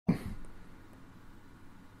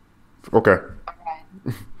Okay.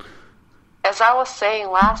 Alright. As I was saying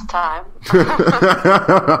last time,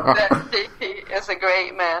 that he is a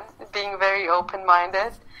great man, being very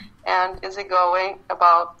open-minded and easygoing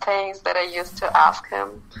about things that I used to ask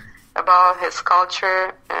him about his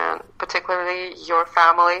culture and particularly your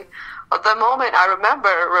family. At the moment, I remember,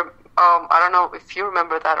 I don't know if you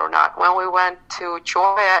remember that or not, when we went to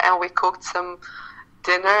Twitte and we cooked some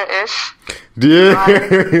dinner-ish. Yeah,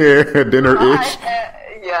 right? Dinner-ish.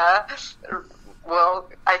 Yeah. Well,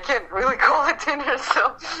 I can't really call it dinner,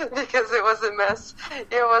 so because it was a mess.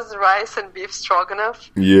 It was rice and beef stroganoff,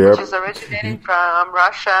 which is originating from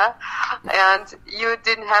Russia, and you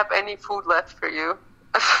didn't have any food left for you.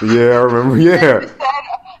 Yeah, I remember. Yeah.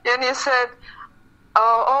 And you said,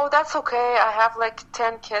 "Oh, that's okay. I have like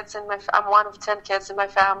 10 kids in I'm one of 10 kids in my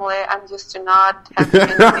family. I'm used to not having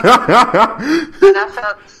anything." And I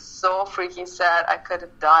felt so freaking sad. I could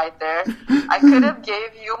have died there. I could have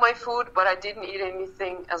gave you my food, but I didn't eat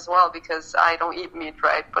anything as well because I don't eat meat,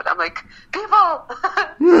 right? But I'm like, people,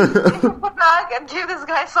 put back and give this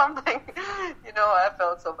guy something. I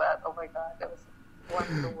felt so bad. Oh my God, that was one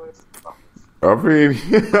of the worst moments. I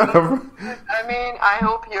mean, I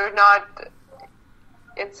hope you're not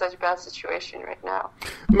in such a bad situation right now.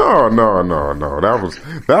 No.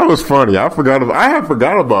 That was funny. I had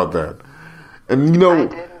forgot about that. And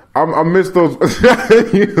I missed those.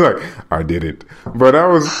 Like, I didn't, but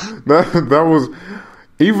that was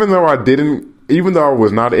even though I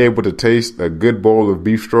was not able to taste a good bowl of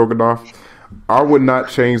beef stroganoff, I would not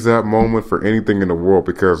change that moment for anything in the world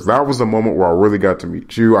because that was the moment where I really got to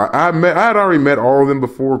meet you. I had already met all of them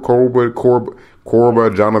before, Corba,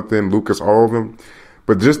 Jonathan, Lucas, all of them.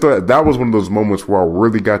 But just that was one of those moments where I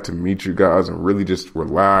really got to meet you guys and really just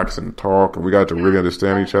relax and talk, and we got to really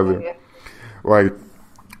understand each other. Like,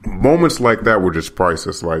 moments like that were just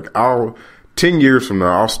priceless. Like, 10 years from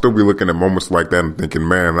now, I'll still be looking at moments like that and thinking,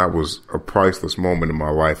 man, that was a priceless moment in my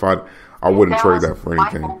life. I wouldn't trade that for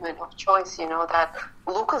anything. My moment of choice, that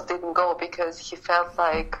Lucas didn't go because he felt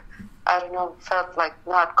like,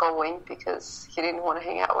 not going because he didn't want to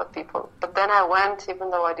hang out with people. But then I went, even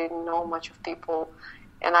though I didn't know much of people,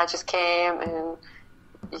 and I just came and,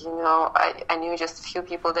 I knew just a few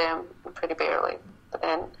people there, pretty barely. But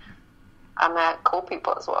then I met cool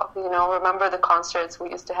people as well. Remember the concerts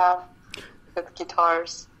we used to have with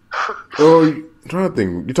guitars? Oh, I'm trying to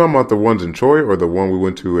think. You talking about the ones in Troy or the one we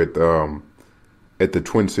went to at the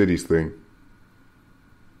Twin Cities thing?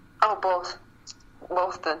 Oh, both.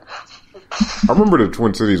 Both then. I remember the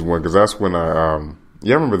Twin Cities one because that's when I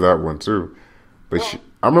remember that one too. But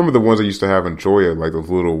I remember the ones I used to have in Troy, like those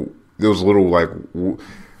little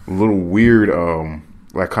weird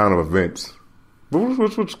like kind of events.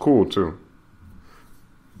 Which was cool too.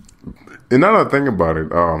 And now that I think about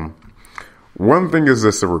it, one thing is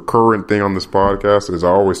that's a recurrent thing on this podcast is I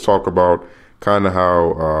always talk about kind of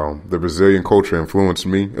how the Brazilian culture influenced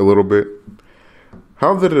me a little bit.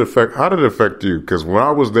 How did it affect you? Because when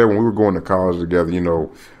I was there, when we were going to college together,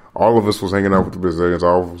 all of us was hanging out with the Brazilians,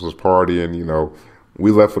 all of us was partying, we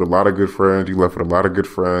left with a lot of good friends, you left with a lot of good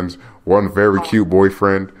friends, one very cute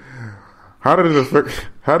boyfriend. How did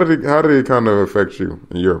it kind of affect you,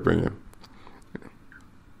 in your opinion?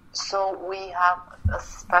 So we have a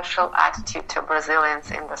special attitude to Brazilians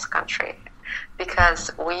in this country because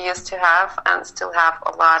we used to have and still have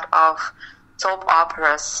a lot of soap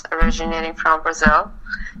operas originating from Brazil.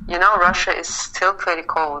 Russia is still pretty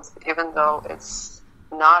cold, even though it's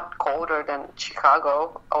not colder than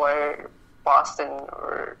Chicago or Boston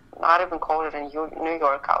or not even colder than New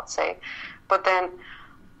York, I would say. But then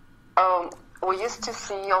we used to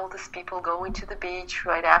see all these people going to the beach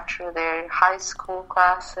right after their high school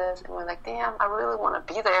classes, and we're like, damn, I really want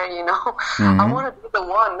to be there, Mm-hmm. I want to be the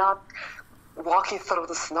one, not walking through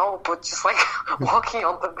the snow, but just like walking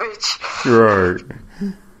on the beach. Right.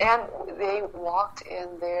 And they walked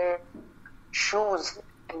in their shoes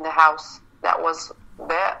in the house.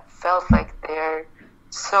 That felt like they're,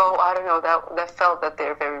 so I don't know, that felt that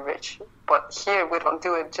they're very rich. But here we don't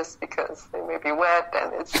do it just because they may be wet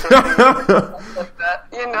and it's just like that,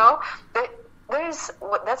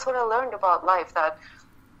 That's what I learned about life, that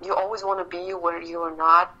you always want to be where you are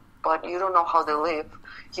not, but you don't know how they live.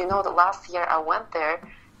 The last year I went there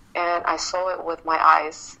and I saw it with my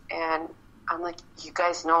eyes, and I'm like, you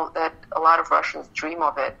guys know that a lot of Russians dream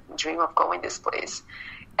of going this place.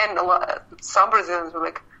 And some Brazilians were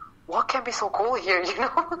like, what can be so cool here, it's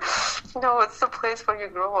the place where you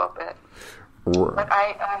grow up at. Right. But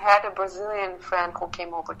I had a Brazilian friend who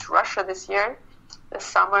came over to Russia this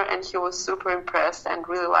summer, and he was super impressed and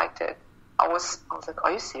really liked it I was like,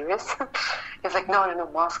 are you serious? He's like, no,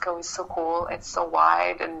 Moscow is so cool. It's so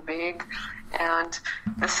wide and big, and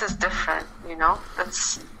this is different.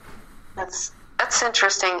 That's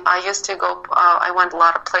interesting. I used to go. I went a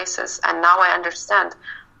lot of places, and now I understand.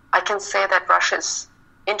 I can say that Russia is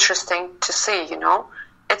interesting to see.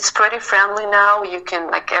 It's pretty friendly now. You can,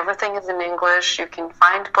 like, everything is in English. You can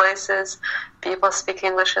find places. People speak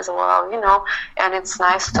English as well, and it's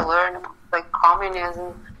nice to learn about, like,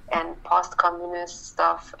 communism and post-communist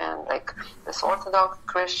stuff, and, like, this Orthodox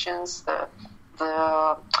Christians.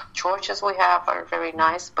 The churches we have are very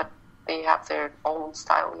nice, but they have their own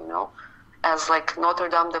style, as, like, Notre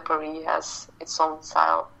Dame de Paris has its own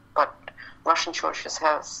style, but Russian churches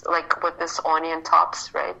has, like, with this onion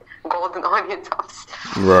tops, right? Golden onion tops.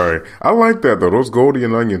 Right. I like that, though. Those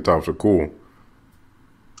golden onion tops are cool.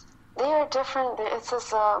 They are different. It's just,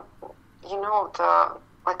 the,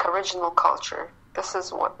 like, original culture. This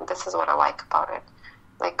is what I like about it.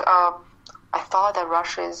 Like, I thought that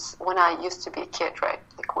Russia is, when I used to be a kid, right?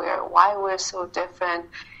 Like, why we're so different,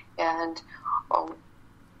 and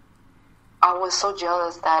I was so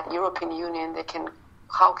jealous that European Union,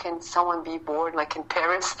 how can someone be born, like, in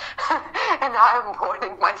Paris, and I am born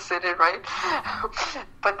in my city, right?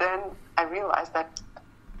 But then I realized that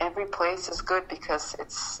every place is good because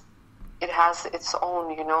it has its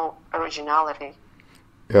own, originality.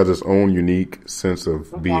 It has its own unique sense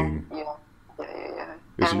of being. Yeah.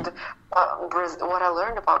 And what I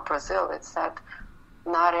learned about Brazil is that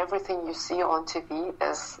not everything you see on TV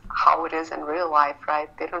is how it is in real life, right?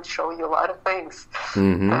 They don't show you a lot of things.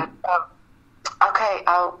 Mm-hmm. But, okay,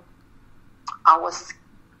 I was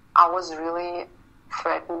really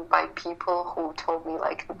threatened by people who told me,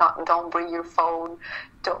 like, don't bring your phone,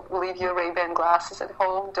 don't leave your Ray-Ban glasses at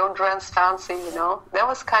home, don't dress fancy, That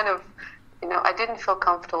was kind of, I didn't feel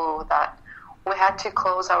comfortable with that. We had to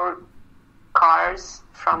close our cars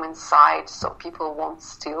from inside so people won't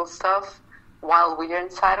steal stuff while we're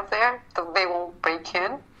inside of there, so they won't break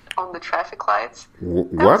in on the traffic lights.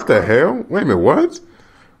 What the hell? Wait a minute, what?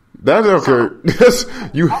 That's okay.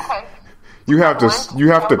 You have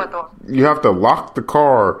to lock the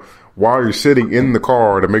car while you're sitting in the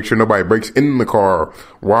car to make sure nobody breaks in the car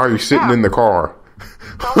while you're sitting in the car.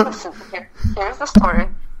 So listen, here's the story.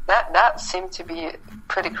 That seemed to be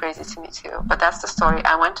pretty crazy to me too. But that's the story.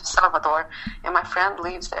 I went to Salvador, and my friend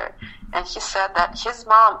lives there, and he said that his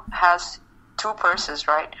mom has 2 purses,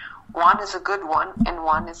 right? One is a good one, and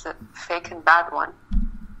one is a fake and bad one.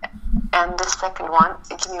 And the second one,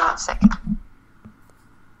 give me 1 second.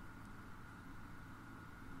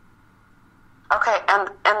 Okay, and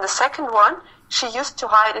the second one, she used to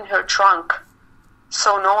hide in her trunk,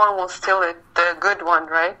 so no one will steal it, the good one,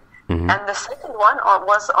 right? Mm-hmm. And the second one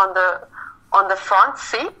was on the front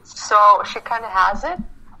seat, so she kind of has it,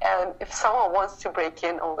 and if someone wants to break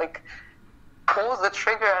in or, like, pulls the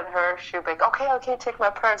trigger at her, she'll be like, okay, take my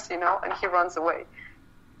purse, and he runs away.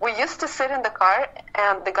 We used to sit in the car,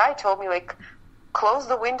 and the guy told me, like, close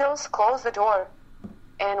the windows, close the door.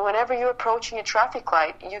 And whenever you're approaching a traffic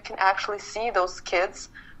light, you can actually see those kids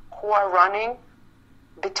who are running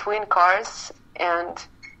between cars, and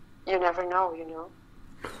you never know,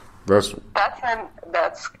 That's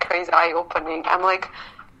crazy eye-opening. I'm like,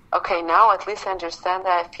 okay, now at least I understand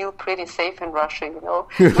that I feel pretty safe in Russia,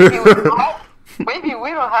 Maybe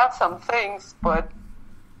we don't have some things, but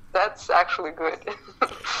that's actually good.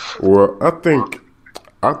 Well, I think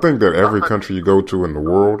that every country you go to in the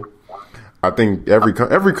world, I think every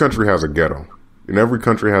country has a ghetto, and every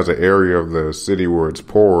country has an area of the city where it's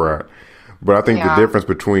poor at. But I think the difference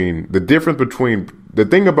between the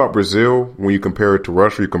thing about Brazil, when you compare it to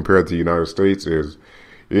Russia, you compare it to the United States, is,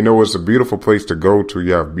 it's a beautiful place to go to.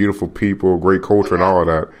 You have beautiful people, great culture, and all of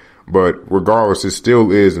that. But regardless, it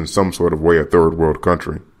still is in some sort of way a third world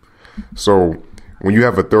country. So when you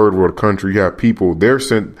have a third world country, you have people,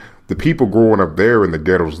 the people growing up there in the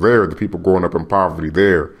ghettos there, the people growing up in poverty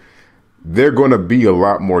there, they're going to be a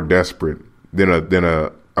lot more desperate than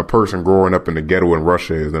a person growing up in the ghetto in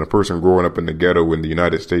Russia is, than a person growing up in the ghetto in the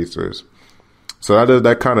United States is. So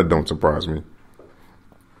that kind of don't surprise me.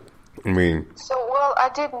 I mean, well, I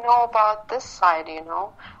didn't know about this side,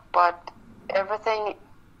 but everything,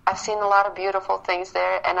 I've seen a lot of beautiful things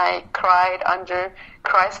there, and I cried under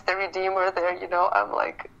Christ the Redeemer there, I'm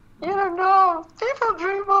like, you don't know, people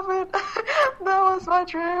dream of it. That was my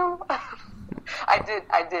dream. I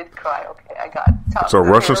did cry. Okay, I got it. So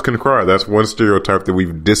Russians can cry. That's one stereotype that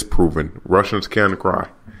we've disproven. Russians can cry.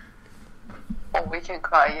 Oh, we can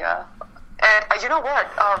cry, yeah. And you know what?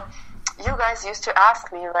 You guys used to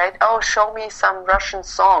ask me, right? Oh, show me some Russian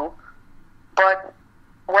song. But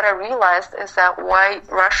what I realized is that why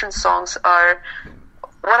Russian songs are,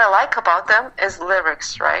 what I like about them is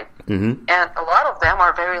lyrics, right? Mm-hmm. And a lot of them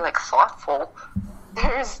are very like thoughtful.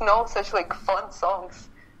 There is no such like fun songs.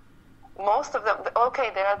 Most of them,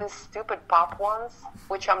 okay, there are these stupid pop ones,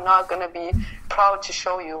 which I'm not going to be proud to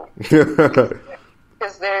show you.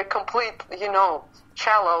 Because they're complete,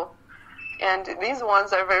 shallow. And these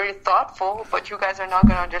ones are very thoughtful, but you guys are not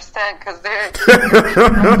going to understand because they're...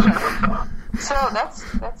 So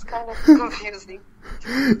that's kind of confusing.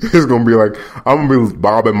 It's going to be like, I'm going to be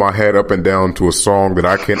bobbing my head up and down to a song that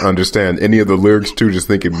I can't understand any of the lyrics to, just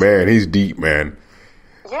thinking, man, he's deep, man.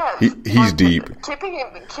 Yeah, he's deep. Keeping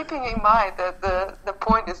in mind that the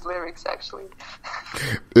point is lyrics, actually.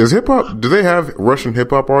 Is hip hop? Do they have Russian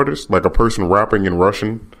hip hop artists, like a person rapping in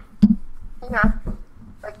Russian? Yeah,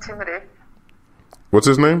 like Timothy. What's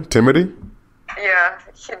his name? Timothy? Yeah,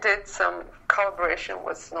 he did some collaboration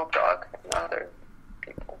with Snoop Dogg and other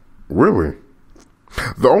people. Really?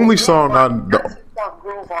 The only song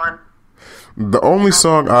Groove On. The only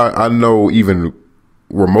song I know even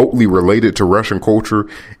remotely related to Russian culture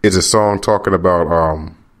is a song talking about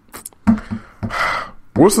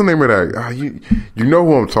what's the name of that? You know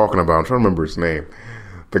who I'm talking about. I'm trying to remember his name.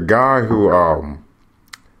 The guy who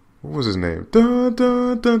what was his name? The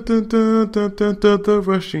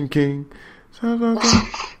Russian king.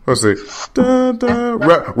 Let's see.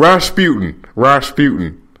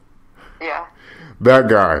 Rasputin. Yeah. That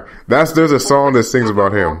guy. There's a song that sings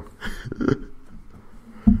about him.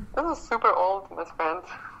 This is super old, my friend.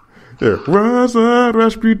 Yeah.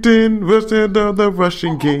 Rasputin was the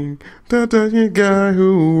Russian king. The guy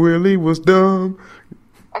who really was dumb.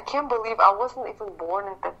 I can't believe I wasn't even born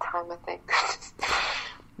at that time, I think.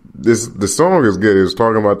 The song is good. It's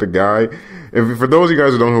talking about the guy. And for those of you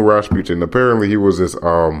guys who don't know Rasputin, apparently he was this,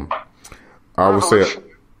 I would say,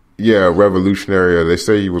 revolutionary. They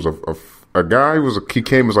say he was a guy he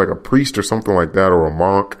came as like a priest or something like that, or a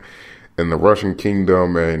monk in the Russian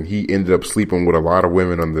kingdom, and he ended up sleeping with a lot of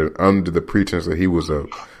women under the pretense that he was a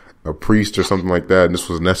priest or something like that, and this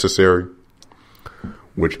was necessary.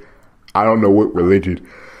 Which I don't know what religion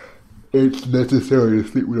it's necessary to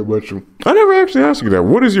sleep with a bunch of. I never actually asked you that.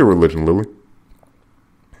 What is your religion, Lily?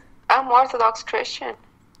 I'm Orthodox Christian.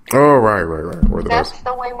 Oh, right. Orthodox. That's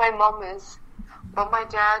the way my mom is. But my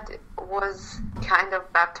dad was kind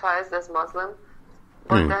of baptized as Muslim,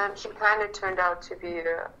 but then he kind of turned out to be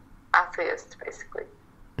an atheist, basically.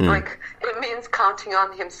 Like, it means counting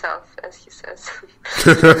on himself, as he says.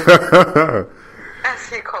 As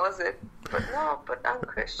he calls it. But I'm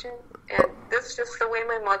Christian, and that's just the way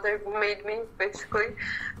my mother made me, basically.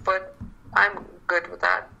 But I'm good with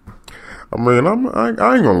that. I mean, I ain't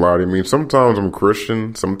gonna lie to you. I mean, sometimes I'm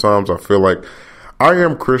Christian. Sometimes I feel like I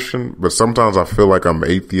am Christian, but sometimes I feel like I'm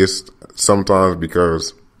atheist. Sometimes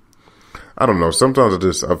because I don't know.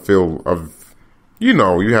 Sometimes I feel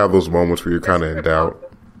you have those moments where you're kind of in doubt.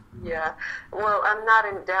 Yeah. Well, I'm not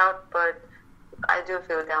in doubt, but I do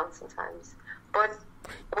feel down sometimes. But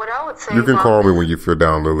what I would say, you can call me when you feel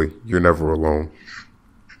down, Lily. You're never alone.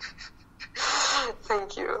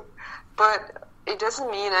 Thank you. But it doesn't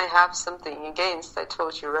mean I have something against. I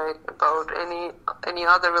told you, right, about any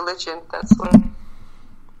other religion. That's what.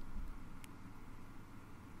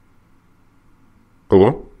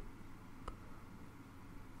 Hello?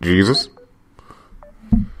 Jesus?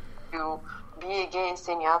 You be against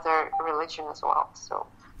any other religion as well. So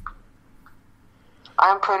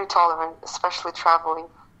I'm pretty tolerant, especially traveling.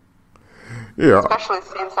 Yeah. Especially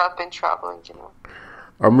since I've been traveling,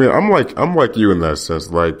 I mean, I'm like you in that sense.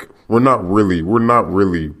 Like, we're not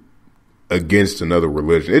really against another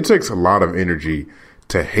religion. It takes a lot of energy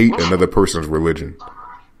to hate another person's religion.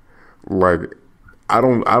 Like, I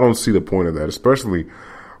don't see the point of that, especially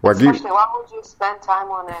why would you spend time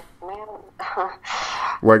on it, man?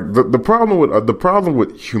 Like the problem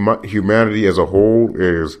with humanity as a whole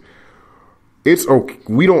is it's okay.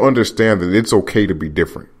 We don't understand that it's okay to be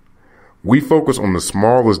different. We focus on the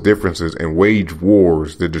smallest differences and wage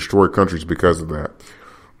wars that destroy countries because of that.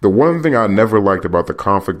 The one thing I never liked about the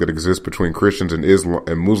conflict that exists between Christians and Islam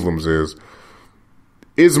and Muslims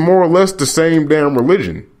is more or less the same damn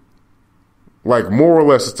religion. Like, more or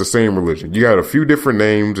less, it's the same religion. You got a few different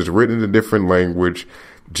names. It's written in a different language.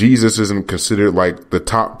 Jesus isn't considered like the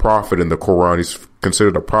top prophet in the Quran. He's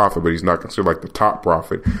considered a prophet, but he's not considered like the top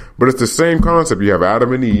prophet. But it's the same concept. You have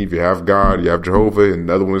Adam and Eve. You have God. You have Jehovah. And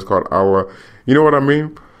another one is called Allah. You know what I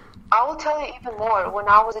mean? I will tell you even more. When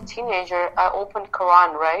I was a teenager, I opened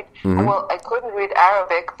Quran, right? Mm-hmm. Well, I couldn't read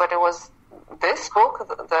Arabic, but it was this book,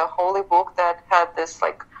 the holy book, that had this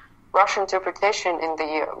like Russian interpretation in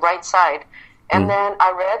the right side. And then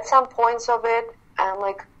I read some points of it, and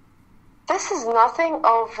like, this is nothing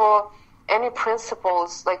of any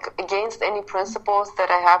principles, like against any principles that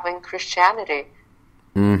I have in Christianity.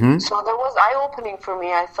 Mm-hmm. So that was eye-opening for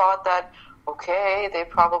me. I thought that, okay, they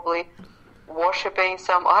probably worshiping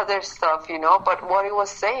some other stuff, but what he was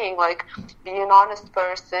saying, like, be an honest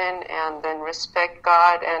person and then respect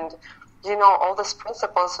God and, all these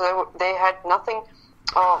principles. So they had nothing,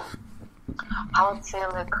 I would say,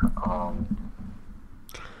 like,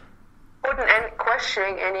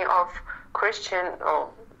 questioning any of Christian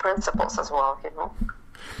principles as well,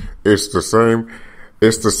 It's the same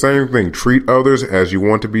thing. Treat others as you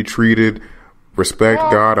want to be treated. Respect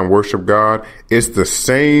God and worship God. It's the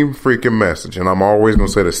same freaking message. And I'm always going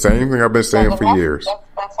to say the same thing I've been saying for years.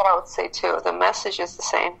 That's what I would say too. The message is the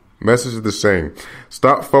same. Message is the same.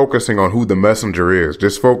 Stop focusing on who the messenger is.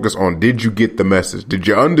 Just focus on, did you get the message? Did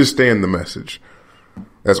you understand the message?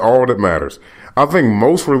 That's all that matters. I think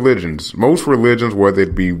most religions, whether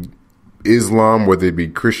it be Islam, whether it be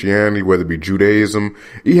Christianity, whether it be Judaism,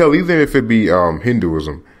 hell, even if it be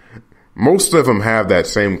Hinduism, most of them have that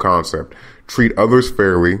same concept. Treat others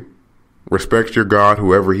fairly, respect your God,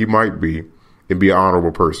 whoever he might be, and be an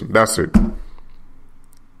honorable person. That's it.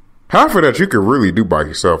 Half of that you can really do by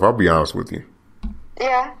yourself, I'll be honest with you.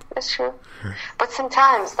 Yeah, that's true. But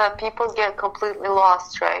sometimes that people get completely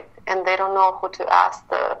lost, right? And they don't know who to ask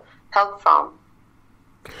the help from.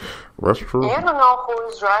 That's true. You don't know who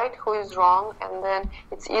is right, who is wrong, and then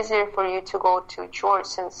it's easier for you to go to church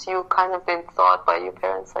since you kind of been taught by your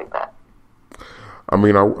parents like that. I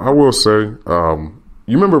mean, I will say, you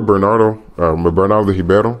remember Bernardo de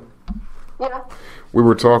Ribeiro? Yeah. We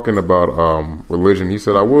were talking about religion. He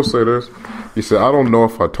said, I will say this. He said, I don't know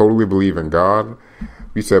if I totally believe in God.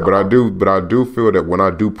 He said, but I do feel that when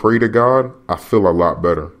I do pray to God, I feel a lot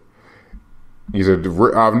better. He said,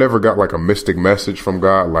 I've never got like a mystic message from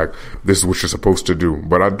God, like this is what you're supposed to do.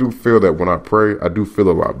 But I do feel that when I pray, I do feel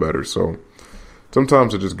a lot better. So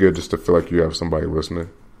sometimes it's just good just to feel like you have somebody listening.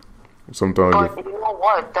 Sometimes. But you know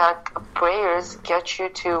what? That prayers get you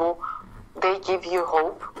to, they give you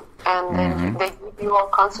hope, and then they give you a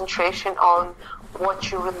concentration on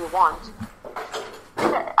what you really want.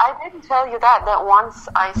 I didn't tell you that once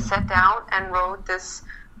I sat down and wrote this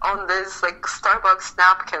on this like Starbucks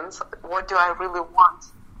napkins, what do I really want?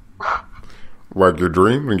 Like your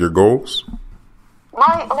dream and your goals?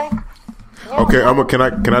 My like. Okay,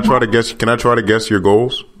 can I try to guess? Can I try to guess your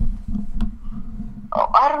goals? Oh,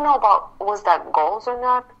 I don't know about was that goals or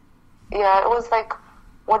not. Yeah, it was like,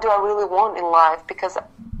 what do I really want in life? Because it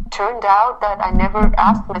turned out that I never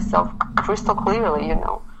asked myself crystal clearly. You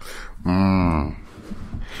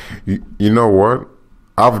know what?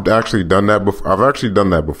 I've actually done that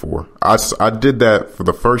before. I did that for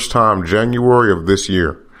the first time January of this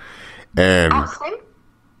year. And actually,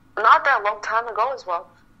 not that long time ago as well.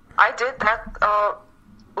 I did that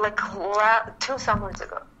like 2 summers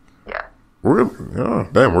ago. Yeah. Really? Yeah.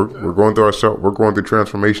 Damn, we're going through we're going through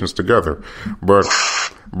transformations together. But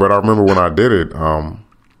I remember when I did it, I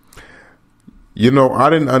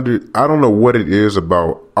don't know what it is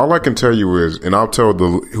about. All I can tell you is, and I'll tell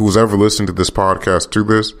who's ever listened to this podcast to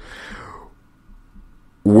this,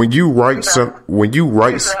 when you write,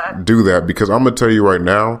 do that, because I'm going to tell you right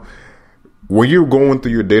now, when you're going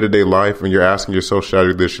through your day-to-day life and you're asking yourself, should I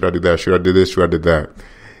do this? Should I do that? Should I do this? Should I do that?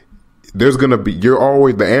 There's going to be,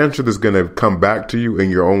 the answer that's going to come back to you in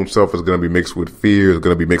your own self is going to be mixed with fear. It's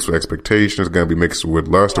going to be mixed with expectations. It's going to be mixed with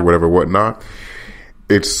lust or whatever, whatnot.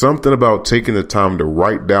 It's something about taking the time to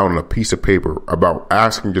write down on a piece of paper about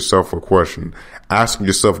asking yourself a question, asking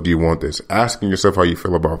yourself, do you want this? Asking yourself how you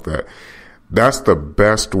feel about that. That's the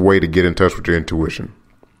best way to get in touch with your intuition.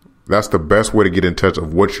 That's the best way to get in touch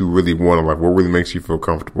of what you really want in life, what really makes you feel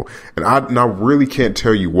comfortable. And I really can't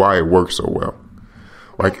tell you why it works so well.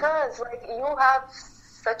 Because you have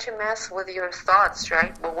such a mess with your thoughts,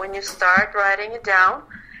 right? But when you start writing it down,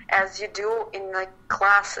 as you do in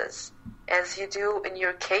classes, as you do in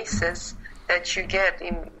your cases that you get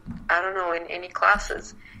in any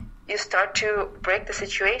classes, you start to break the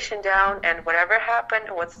situation down, and whatever happened,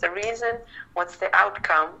 what's the reason, what's the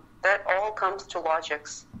outcome, that all comes to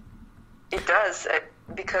logics. It does,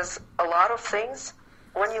 because a lot of things,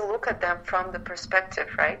 when you look at them from the perspective,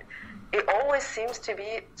 right, it always seems to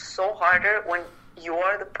be so harder when you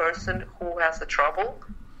are the person who has the trouble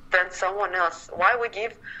than someone else. Why we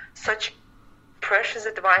give such precious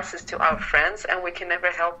advices to our friends and we can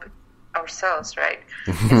never help ourselves, right?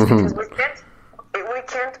 It's because we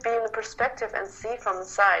can't be in the perspective and see from the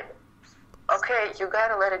side. Okay, you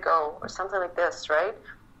gotta let it go, or something like this, right?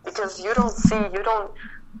 Because you don't see, you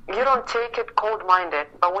don't take it cold-minded.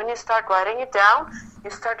 But when you start writing it down, you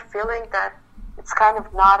start feeling that it's kind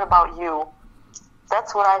of not about you.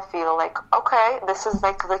 That's what I feel like. Okay, this is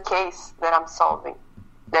like the case that I'm solving.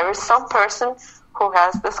 There is some person who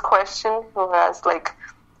has this question, who has like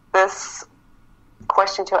this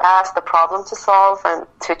question to ask, the problem to solve, and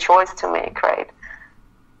the choice to make, right?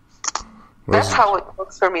 That's how it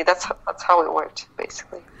works for me. That's how it worked,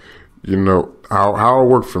 basically. You know, how it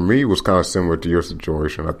worked for me was kind of similar to your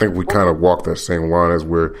situation. I think we kind of walked that same line as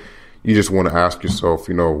where you just want to ask yourself,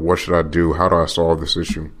 you know, what should I do? How do I solve this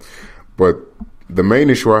issue? But the main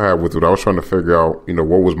issue I had with it, I was trying to figure out, you know,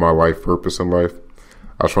 what was my life purpose in life.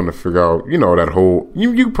 I was trying to figure out, you know, that whole,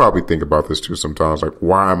 you probably think about this too sometimes, like,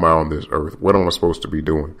 why am I on this earth? What am I supposed to be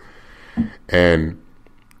doing? And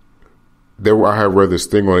I had read this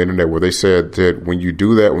thing on the internet where they said that when you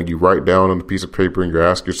do that, when you write down on a piece of paper and you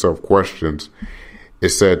ask yourself questions, it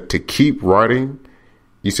said to keep writing.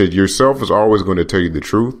 You said yourself is always going to tell you the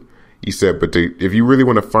truth. You said, but if you really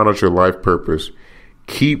want to find out your life purpose,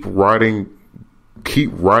 keep writing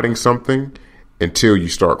something until you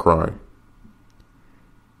start crying.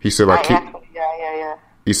 He said, like, Yeah.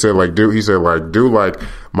 He said, my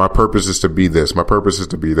purpose is to be this. My purpose is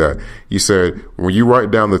to be that. He said, when you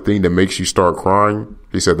write down the thing that makes you start crying,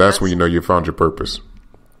 he said, that's when you know you found your purpose.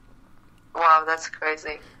 Wow, that's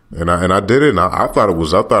crazy. And I did it, and I thought it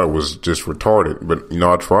was just retarded. But, you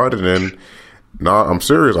know, I tried it, and I'm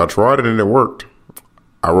serious. I tried it, and it worked.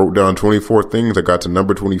 I wrote down 24 things. I got to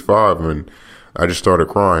number 25, and I just started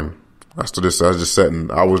crying. I was just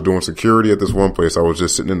sitting. I was doing security at this one place. I was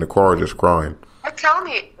just sitting in the car, just crying. But tell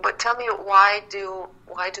me, why do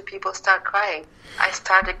people start crying? I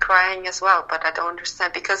started crying as well, but I don't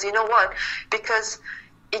understand. Because you know what? Because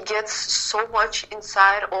it gets so much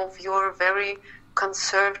inside of your very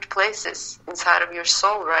conserved places, inside of your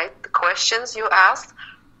soul, right? The questions you asked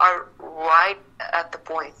are right at the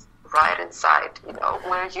point, right inside, you know,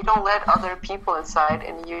 where you don't let other people inside,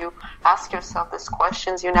 and you ask yourself these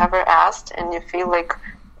questions you never asked, and you feel like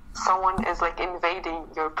someone is like invading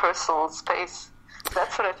your personal space.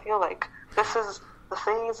 That's what I feel like. The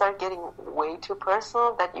things are getting way too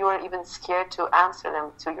personal that you are even scared to answer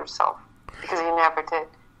them to yourself because you never did.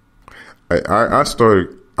 I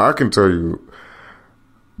started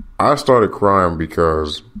crying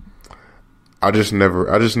because I just never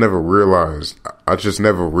realized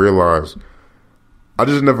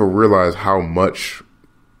how much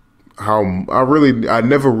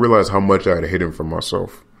I had hidden from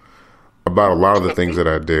myself about a lot of the things that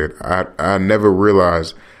I did. I never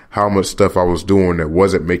realized how much stuff I was doing that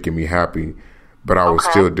wasn't making me happy, but I was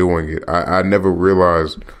still doing it. I never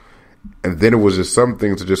realized. And then it was just some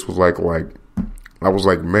things that just was like I was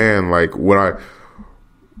like, man, like when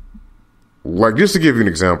just to give you an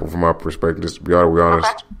example from my perspective, just to be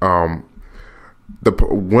honest, when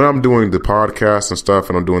I'm doing the podcast and stuff,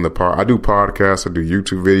 and I do podcasts, I do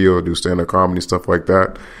YouTube videos, I do stand-up comedy, stuff like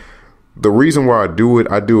that. The reason why I do it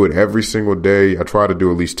every single day. I try to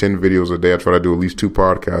do at least 10 videos a day. I try to do at least 2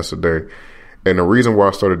 podcasts a day. And the reason why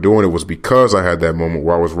I started doing it was because I had that moment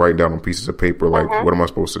where I was writing down on pieces of paper, like, what am I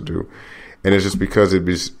supposed to do? And it's just because it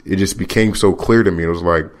just became so clear to me. I was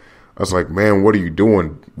like, man, what are you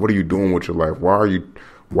doing? What are you doing with your life? Why are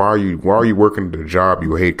you working at a job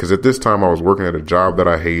you hate? Because at this time I was working at a job that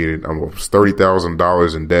I hated. I was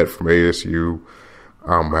 $30,000 in debt from ASU.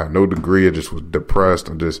 I had no degree. I just was depressed.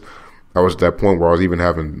 I was at that point where I was even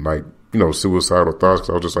having, like, you know, suicidal thoughts. Because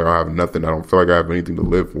I was just like, I have nothing. I don't feel like I have anything to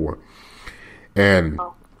live for. And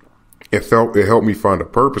it helped me find a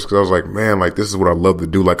purpose, because I was like, man, like, this is what I love to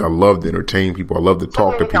do. Like, I love to entertain people. I love to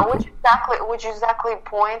talk to people. Which exactly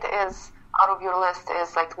point is out of your list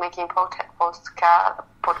is like making podcasts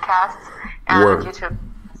and YouTube.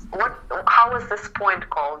 How is this point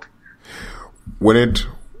called?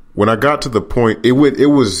 When I got to the point, it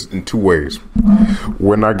was in 2 ways.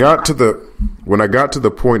 When I got to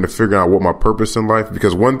the point of figuring out what my purpose in life,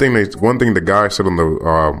 because one thing the guy said on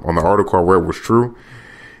the article I read was true.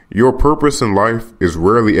 Your purpose in life is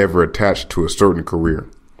rarely ever attached to a certain career.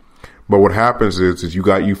 But what happens is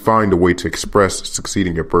you find a way to express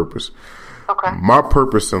succeeding your purpose. Okay. My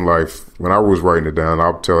purpose in life, when I was writing it down,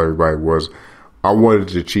 I'll tell everybody, was I wanted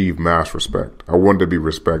to achieve mass respect. I wanted to be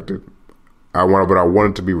respected. I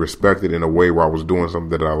wanted to be respected in a way where I was doing something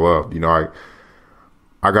that I loved. You know,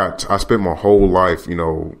 I spent my whole life, you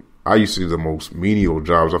know, I used to do the most menial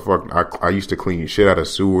jobs. I used to clean shit out of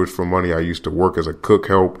sewers for money. I used to work as a cook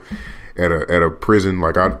help at a prison.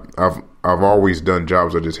 Like I've always done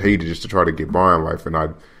jobs I just hated just to try to get by in life. And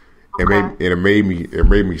it made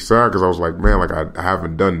me sad, because I was like, man, like I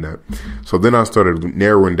haven't done that. So then I started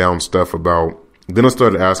narrowing down stuff then I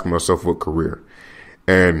started asking myself what career,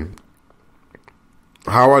 and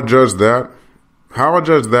how I judged that how I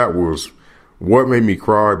judged that was what made me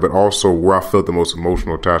cry, but also where I felt the most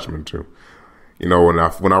emotional attachment to. You know,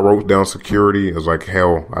 when I wrote down security, it was like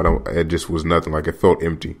hell. It just was nothing. Like it felt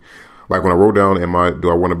empty. Like when I wrote down, do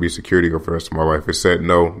I want to be a security guard for the rest of my life? It said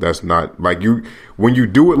no. That's not like you. When you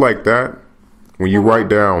do it like that, when you write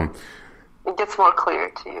down, it gets more clear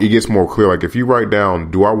to you. It gets more clear. Like if you write down,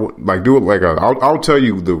 do it like I'll tell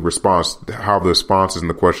you the response, how the responses and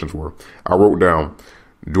the questions were. I wrote down,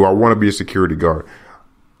 do I want to be a security guard?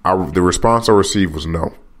 The response I received was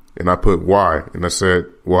no. And I put why. And I said,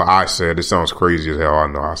 it sounds crazy as hell. I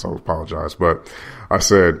know. I apologize. But I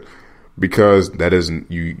said, because that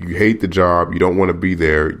isn't, you hate the job. You don't want to be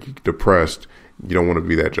there. You're depressed. You don't want to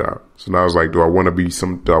be that job. So now I was like, do I want to be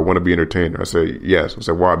entertainer? I said, yes. I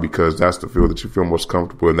said, why? Because that's the field that you feel most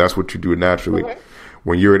comfortable in. That's what you do naturally. Mm-hmm.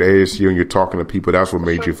 When you're at ASU and you're talking to people, that's what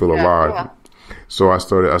made you feel alive. Yeah. So I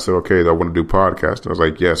said, okay, I want to do podcasting. I was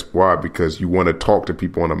like, yes. Why? Because you want to talk to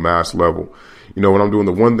people on a mass level. You know, when I'm doing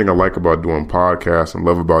the one thing I like about doing podcasts and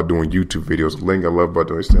love about doing YouTube videos, the thing I love about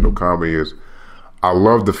doing stand-up comedy is I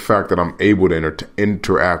love the fact that I'm able to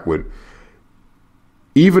interact with,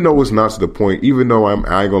 even though it's not to the point, even though I ain't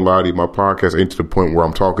gonna lie to you, my podcast ain't to the point where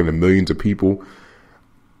I'm talking to millions of people.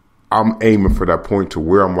 I'm aiming for that point to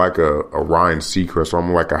where I'm like a Ryan Seacrest, or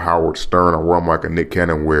I'm like a Howard Stern, or where I'm like a Nick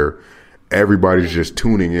Cannon, where everybody's just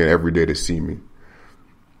tuning in every day to see me.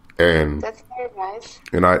 And that's very nice.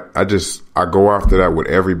 And I go after that with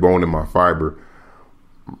every bone in my fiber.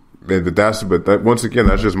 But once again,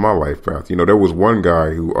 that's just my life path. You know, there was one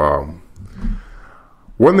guy who,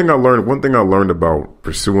 one thing I learned about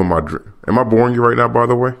pursuing my dream. Am I boring you right now, by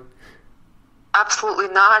the way? Absolutely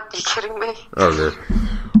not. You kidding me? Okay.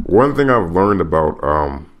 One thing I learned about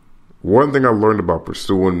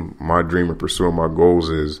pursuing my dream and pursuing my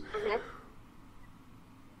goals is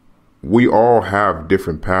we all have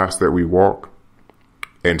different paths that we walk.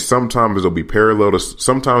 And sometimes it'll be parallel to,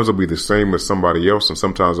 sometimes it'll be the same as somebody else, and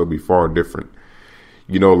sometimes it'll be far different.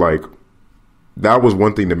 You know, like, that was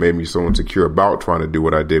one thing that made me so insecure about trying to do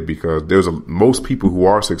what I did, because most people who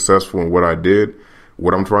are successful in what I'm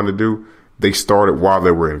trying to do, they started while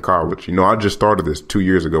they were in college. You know, I just started this 2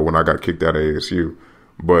 years ago when I got kicked out of ASU,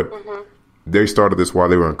 but they started this while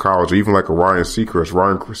they were in college. Or even like a Ryan Seacrest.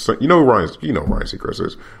 You know who Ryan Seacrest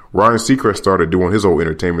is. Ryan Seacrest started doing his whole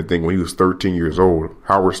entertainment thing when he was 13 years old.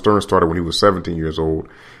 Howard Stern started when he was 17 years old.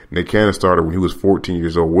 Nick Cannon started when he was 14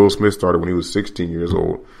 years old. Will Smith started when he was 16 years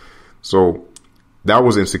old. So that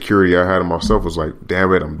was insecurity I had in myself. It was like,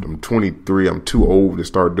 damn it, I'm 23. I'm too old to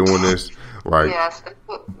start doing this. Like, yes,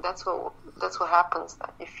 that's what happens.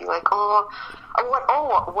 That you feel like, what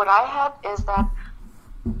I had is that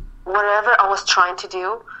whatever I was trying to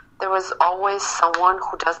do, there was always someone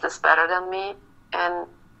who does this better than me, and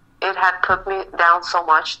it had put me down so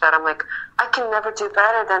much that I'm like, I can never do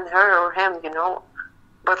better than her or him, you know.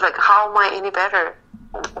 But like, how am I any better?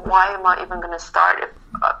 Why am I even going to start?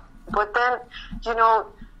 But then, you know,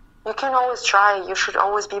 you can always try. You should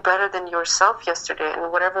always be better than yourself yesterday,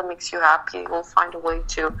 and whatever makes you happy, you'll find a way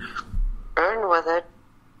to earn with it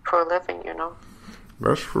for a living, you know.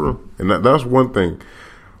 That's true. And that's one thing.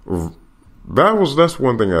 That's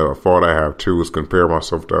one thing I thought I have too, is compare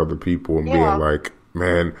myself to other people and being like,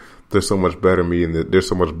 man, there's so much better me in there's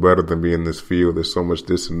so much better than me in this field. There's so much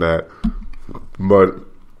this and that. But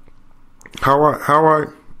how I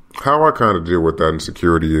kind of deal with that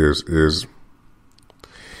insecurity is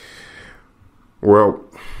well,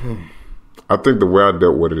 I think the way I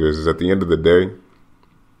dealt with it is at the end of the day,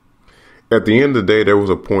 there was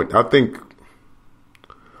a point. I think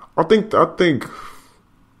I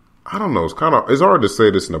don't know. It's hard to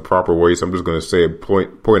say this in a proper way, so I'm just going to say it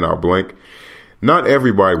point out blank. Not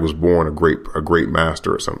everybody was born a great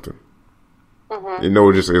master or something. You know,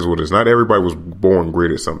 it just is what it is. Not everybody was born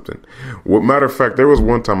great at something. Well, matter of fact, there was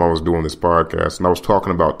one time I was doing this podcast and I was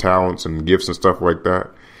talking about talents and gifts and stuff like that.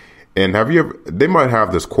 And they might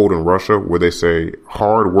have this quote in Russia where they say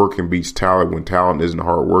hard working beats talent when talent isn't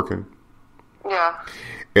hard working. Yeah.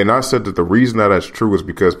 And I said that the reason that's true is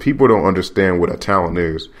because people don't understand what a talent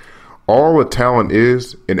is. All a talent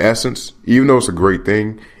is, in essence, even though it's a great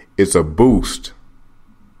thing, it's a boost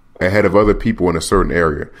ahead of other people in a certain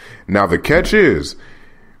area. Now, the catch is,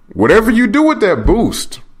 whatever you do with that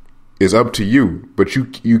boost is up to you, but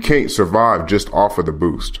you can't survive just off of the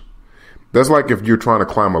boost. That's like if you're trying to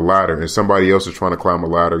climb a ladder and somebody else is trying to climb a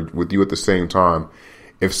ladder with you at the same time.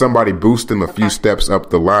 If somebody boosts them a few steps up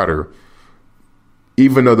the ladder,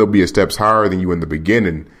 even though they'll be a steps higher than you in the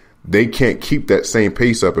beginning, they can't keep that same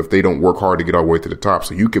pace up if they don't work hard to get all the way to the top.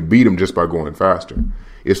 So you could beat them just by going faster.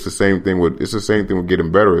 It's the same thing with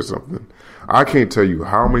getting better at something. I can't tell you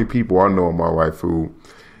how many people I know in my life who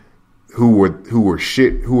were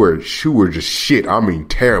just shit. I mean,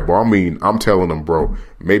 terrible. I mean, I'm telling them, bro,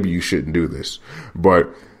 maybe you shouldn't do this. But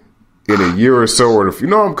in a year or so, or if,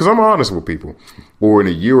 because I'm honest with people, or in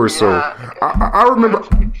a year or so, I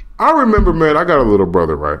remember, man, I got a little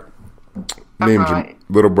brother, right?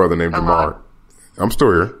 Little brother named Jamar. I'm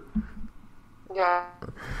still here. Yeah.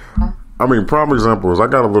 I mean, prime example is I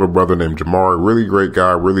got a little brother named Jamar, really great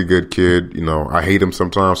guy, really good kid. I hate him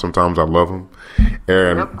sometimes I love him.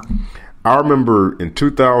 And I remember in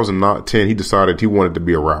 2010, he decided he wanted to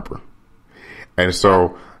be a rapper. And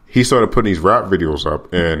so he started putting these rap videos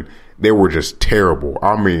up, and they were just terrible.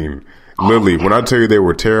 I mean, Lilly, when I tell you they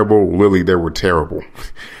were terrible, Lilly, they were terrible.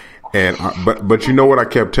 And but you know what I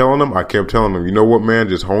kept telling him? I kept telling him, you know what, man,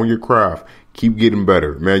 just hone your craft. Keep getting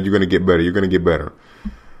better. Man, you're going to get better. You're going to get better.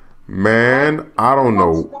 Man, I don't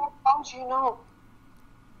know.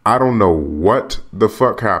 I don't know what the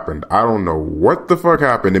fuck happened. I don't know what the fuck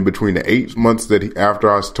happened in between the 8 months that after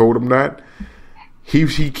I told him that. He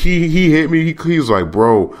hit me. He was like,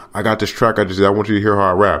 bro, I got this track. I want you to hear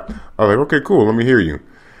how I rap. I was like, okay, cool. Let me hear you.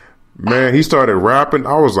 Man, he started rapping.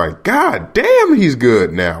 I was like, God damn, he's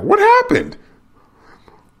good now. What happened?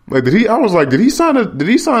 Like, did he sign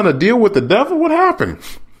a deal with the devil? What happened?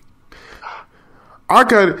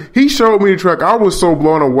 He showed me the track. I was so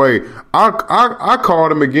blown away. I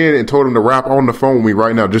called him again and told him to rap on the phone with me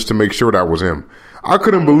right now just to make sure that was him. I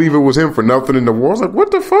couldn't believe it was him for nothing in the world. I was like,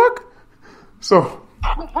 what the fuck? So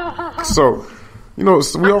we all.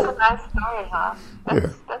 That's a nice story, huh?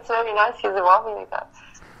 That's very nice. He's evolving like that.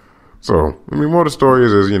 So, I mean, more the story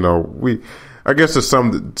is I guess to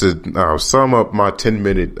sum up my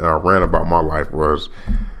 10-minute rant about my life was,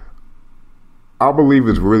 I believe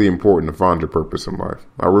it's really important to find your purpose in life.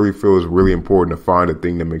 I really feel it's really important to find a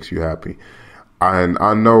thing that makes you happy. And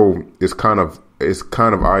I know it's kind of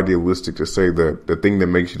idealistic to say that the thing that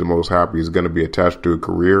makes you the most happy is going to be attached to a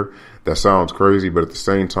career. That sounds crazy, but at the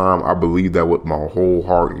same time, I believe that with my whole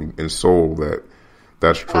heart and soul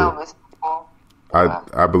that's true.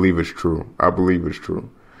 I believe it's true. But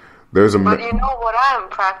you know what I am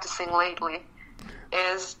practicing lately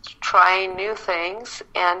is trying new things,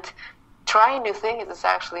 and trying new things is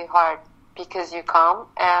actually hard because you come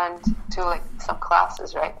and do like some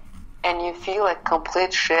classes, right? And you feel like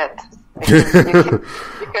complete shit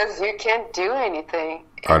because you can't do anything.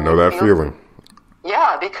 I know that feeling.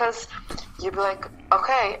 Yeah, because you be like,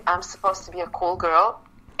 okay, I'm supposed to be a cool girl,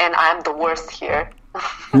 and I'm the worst here.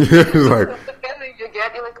 It's like the feeling you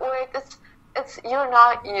get, you're like, wait, it's you're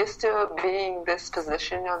not used to being this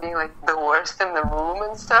position of being like the worst in the room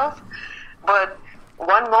and stuff. But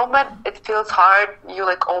one moment it feels hard, you're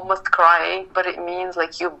like almost crying, but it means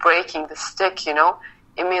like you're breaking the stick,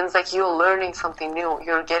 It means like you're learning something new.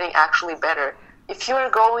 You're getting actually better. If you're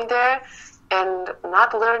going there and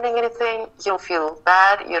not learning anything, you don't feel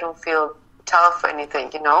bad. You don't feel tough or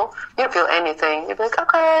anything, You don't feel anything. You're like,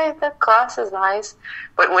 okay, the class is nice.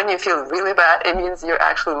 But when you feel really bad, it means you're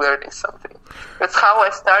actually learning something. That's how I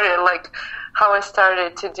started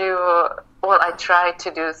to do, I tried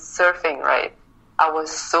to do surfing, right? I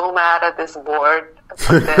was so mad at this board.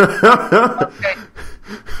 But then,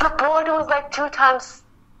 the board was like 2 times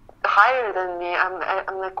higher than me.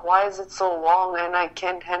 I'm like, why is it so long and I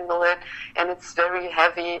can't handle it, and it's very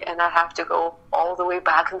heavy and I have to go all the way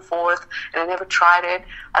back and forth, and I never tried it.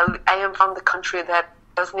 I am from the country that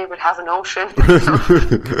doesn't even have an ocean.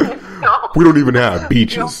 We don't even have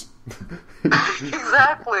beaches.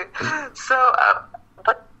 Exactly. So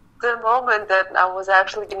but the moment that I was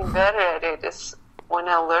actually getting better at it is when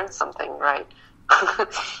I learned something, right?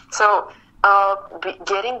 So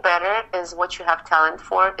getting better is what you have talent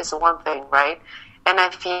for is one thing, right? And I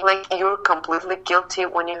feel like you're completely guilty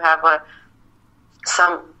when you have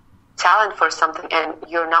some talent for something and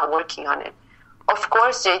you're not working on it. Of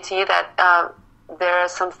course, JT, that there are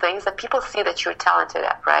some things that people see that you're talented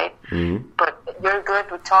at, right? Mm-hmm. But you're good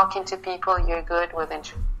with talking to people. You're good with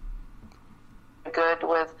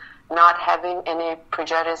not having any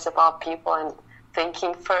prejudice about people and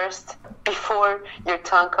thinking first before your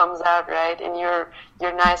tongue comes out, right? And you're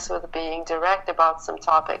nice with being direct about some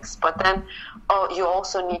topics. But then, you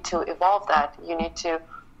also need to evolve that. You need to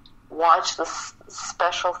watch the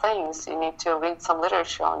special things. You need to read some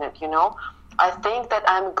literature on it, I think that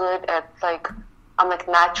I'm good at, I'm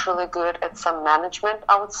naturally good at some management,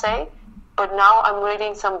 I would say. But now I'm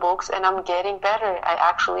reading some books and I'm getting better. I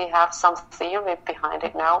actually have some theory behind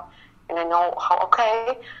it now. And I know how,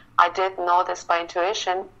 I did know this by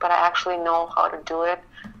intuition, but I actually know how to do it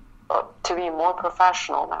to be more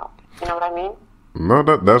professional now. You know what I mean? No,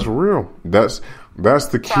 that's real. That's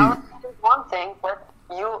the key. Talent is one thing, but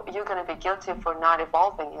you're gonna be guilty for not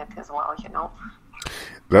evolving it as well. You know.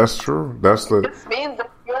 That's true. This means that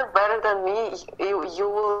you're better than me. You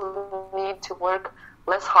will need to work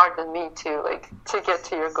less hard than me to get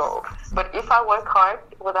to your goal. But if I work hard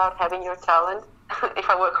without having your talent, if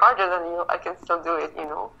I work harder than you, I can still do it. You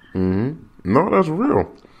know. Mm-hmm. No, that's real.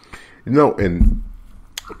 And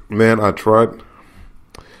man, I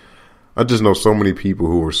just know so many people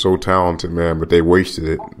who were so talented, man, but they wasted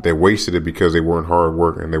it. They wasted it because they weren't hard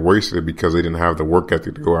working. They wasted it because they didn't have the work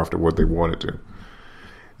ethic to go after what they wanted to.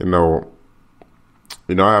 You know,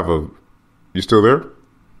 I have you still there?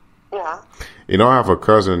 Yeah. I have a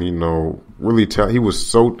cousin, really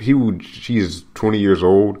he is 20 years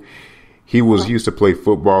old. He used to play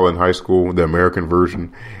football in high school, the American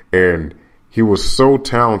version, and he was so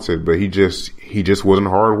talented, but he just wasn't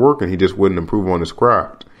hard working. He just wouldn't improve on his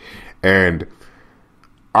craft. And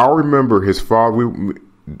I remember his father,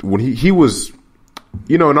 when he was,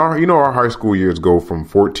 our high school years go from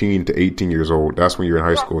 14 to 18 years old. That's when you're in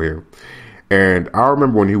high school here. And I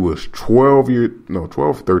remember when he was 13.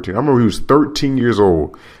 I remember he was 13 years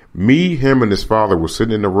old. Me, him, and his father were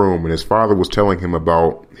sitting in the room, and his father was telling him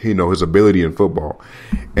about, his ability in football.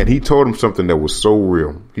 And he told him something that was so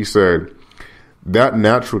real. He said, that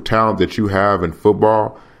natural talent that you have in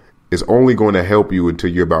football is only going to help you until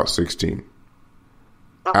you're about 16.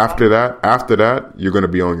 Okay. After that, you're going to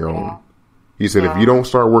be on your own. He said, if you don't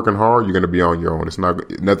start working hard, you're going to be on your own.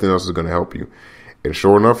 Nothing else is going to help you. And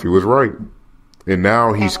sure enough, he was right. And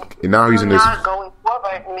now he's in this. Not going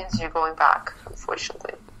forward means you're going back,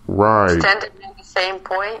 unfortunately. Right. Standing at the same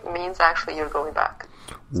point means actually you're going back.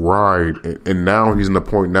 Right. And now he's in the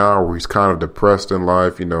point now where he's kind of depressed in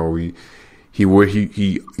life. He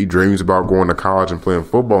dreams about going to college and playing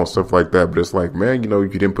football and stuff like that. But it's like, man, you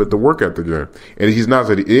didn't put the work ethic in. And he's not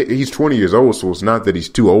that he's 20 years old, so it's not that he's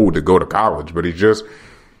too old to go to college, but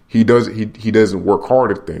he doesn't work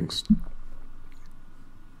hard at things.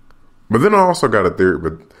 But then I also got a theory.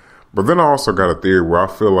 But then I also got a theory where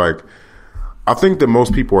I think that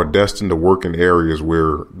most people are destined to work in areas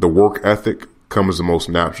where the work ethic comes the most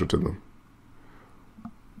natural to them.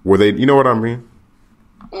 Where you know what I mean?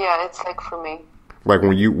 Yeah, it's like for me. Like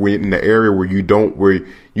when in the area where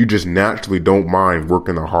you just naturally don't mind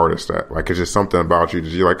working the hardest at. Like it's just something about you that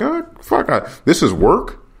you're like, this is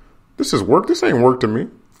work. This is work. This ain't work to me.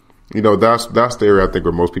 That's the area I think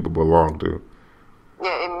where most people belong to.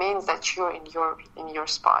 Yeah, it means that you're in your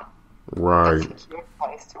spot. Right. That's your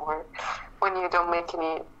place to work when you don't make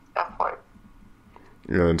any effort.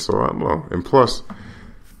 Yeah, and so I don't know. And plus,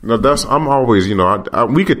 I'm always,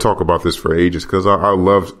 we could talk about this for ages because I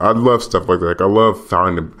love stuff like that. Like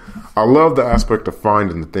I love the aspect of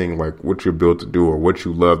finding the thing, like what you're built to do or what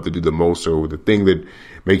you love to do the most or the thing that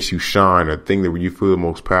makes you shine or the thing that you feel the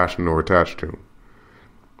most passionate or attached to.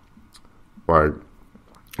 Like,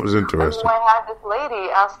 it was interesting. I had this lady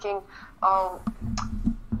asking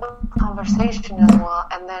conversation as well,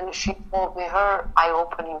 and then she told me her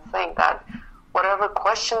eye-opening thing that whatever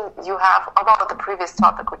question you have about the previous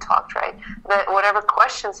topic we talked, right? That whatever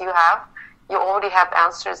questions you have, you already have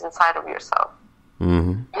answers inside of yourself.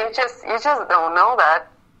 Mm-hmm. You just don't know that.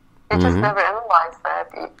 You just never analyze that.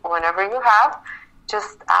 Whenever you have,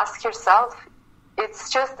 just ask yourself. It's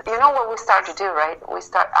just, what we start to do, right? We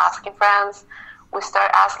start asking friends. We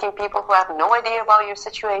start asking people who have no idea about your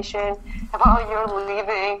situation, about your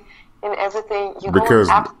leaving and everything.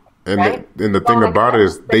 And the thing about it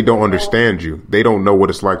is they don't understand you. They don't know what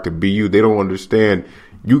it's like to be you. They don't understand.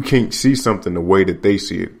 You can't see something the way that they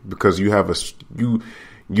see it because you're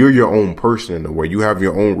your own person in a way. You have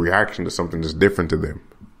your own reaction to something that's different to them.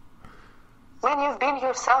 When you've been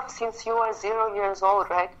yourself since you were 0 years old,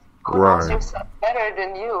 right? Who knows yourself better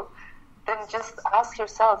than you? Then just ask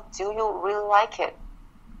yourself, do you really like it?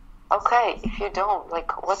 Okay, if you don't,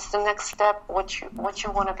 what's the next step? What you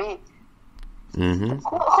want to be? Mm-hmm.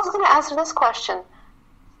 Who's going to answer this question?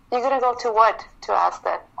 You're going to go to what to ask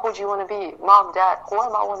that? Who do you want to be? Mom, dad, who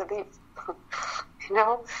am I want to be?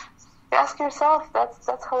 You ask yourself. That's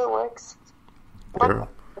how it works. But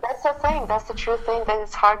that's the thing. That's the true thing. That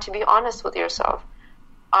it's hard to be honest with yourself.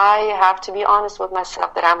 I have to be honest with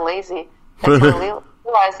myself that I'm lazy. That's what I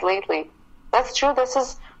realized lately. That's true. This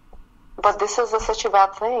is such a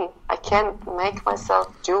bad thing. I can't make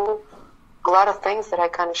myself do a lot of things that I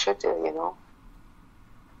kind of should do.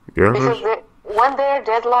 Yeah. Because when there are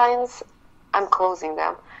deadlines, I'm closing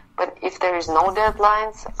them. But if there is no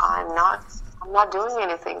deadlines, I'm not I'm not doing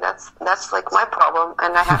anything. That's like my problem,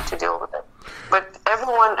 and I have to deal with it. But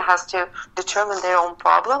everyone has to determine their own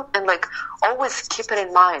problem, and like always keep it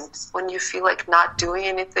in mind when you feel like not doing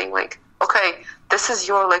anything. Like, okay, this is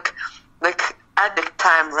your like addict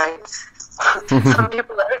time, right? Some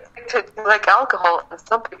people are addicted to like alcohol, and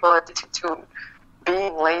some people are addicted to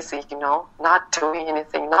being lazy. Not doing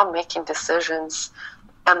anything, not making decisions,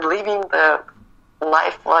 and leaving the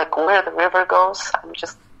life like where the river goes. I'm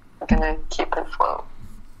just gonna keep it flow.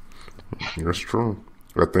 That's true.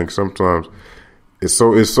 I think sometimes it's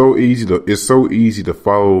so easy to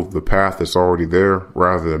follow the path that's already there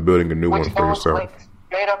rather than building a new one for yourself. Like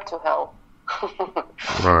straight up to hell.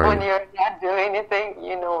 Right. When you're not doing anything,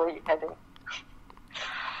 you know where you're heading.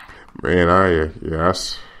 Man,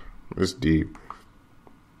 it's deep.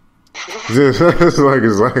 it's like.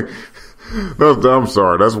 I'm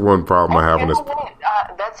sorry. That's one problem I have in this.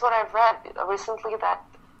 That's what I've read recently, that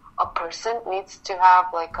a person needs to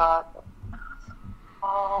have like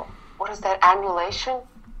what is that, annulation?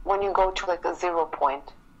 When you go to like a 0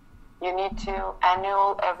 point, you need to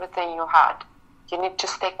annul everything you had. You need to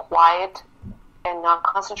stay quiet and not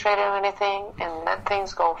concentrate on anything and let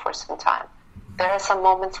things go for some time. There are some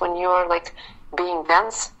moments when you're like being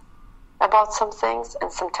dense about some things,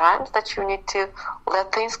 and sometimes that you need to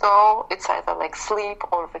let things go. It's either like sleep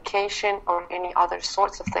or vacation or any other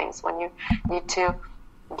sorts of things when you need to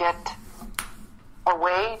get a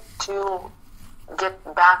way to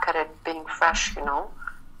get back at it being fresh,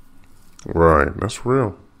 Right, that's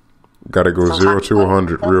real. Got to go sometimes 0 to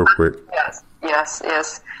 100 real quick. Yes.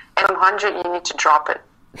 And 100, you need to drop it.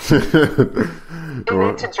 You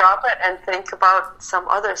need to drop it and think about some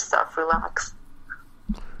other stuff. Relax.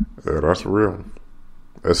 Yeah, that's real.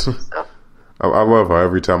 I love how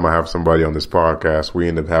every time I have somebody on this podcast, we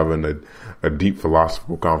end up having a deep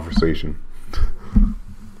philosophical conversation.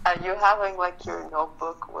 Are you having like your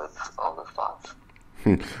notebook with all the thoughts?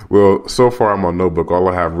 Well, so far I'm on notebook. All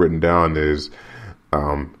I have written down is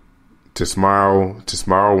to smile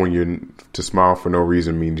for no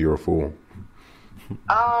reason means you're a fool.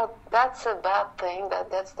 Oh, that's a bad thing.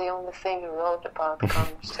 That's the only thing you wrote about the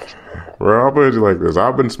conversation. Well, I'll put it like this: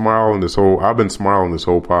 I've been smiling this whole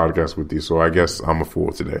podcast with you, so I guess I'm a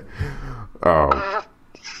fool today.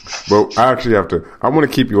 But I actually have to. I want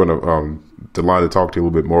to keep you on the line to talk to you a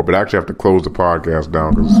little bit more, but I actually have to close the podcast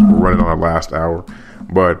down because we're running on our last hour.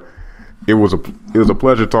 But it was a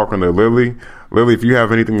pleasure talking to Lilly. Lilly, if you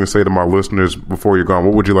have anything to say to my listeners before you're gone,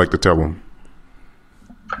 what would you like to tell them?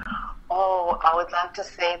 I would like to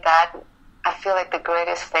say that I feel like the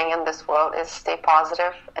greatest thing in this world is stay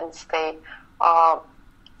positive and stay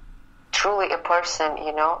truly a person,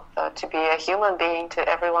 to be a human being to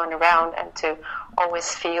everyone around, and to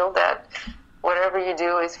always feel that whatever you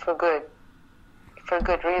do is for good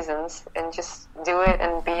reasons, and just do it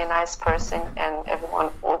and be a nice person, and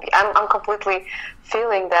everyone will be. I'm completely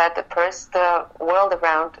feeling that the world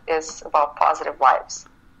around is about positive vibes,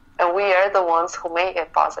 and we are the ones who make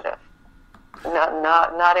it positive.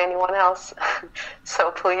 Not anyone else.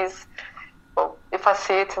 So please, if I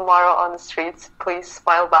see you tomorrow on the streets, please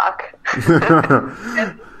smile back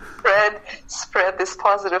and spread this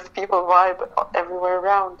positive people vibe everywhere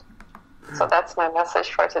around. So that's my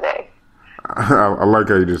message for today. I like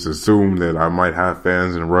how you just assume that I might have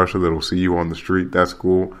fans in Russia that'll see you on the street. That's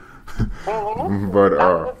cool. Mm-hmm.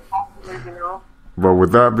 But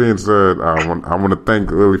with that being said, I want to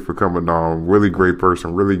thank Lilly for coming on. Really great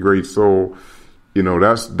person, really great soul.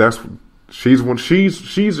 She's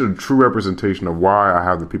a true representation of why I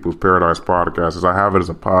have the People's Paradise podcast. Is I have it as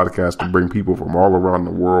a podcast to bring people from all around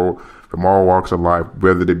the world, from all walks of life,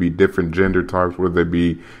 whether they be different gender types, whether they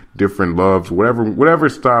be different loves, whatever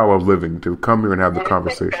style of living, to come here and have the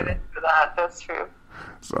conversation. That's true.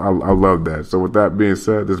 So I love that. So with that being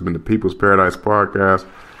said, this has been the People's Paradise podcast.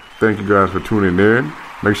 Thank you guys for tuning in.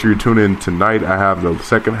 Make sure you tune in tonight. I have the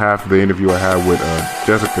second half of the interview I had with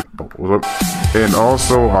Jessica. And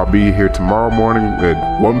also, I'll be here tomorrow morning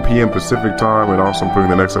at 1 p.m. Pacific time. And also, I'm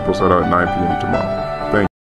putting the next episode out at 9 p.m. tomorrow.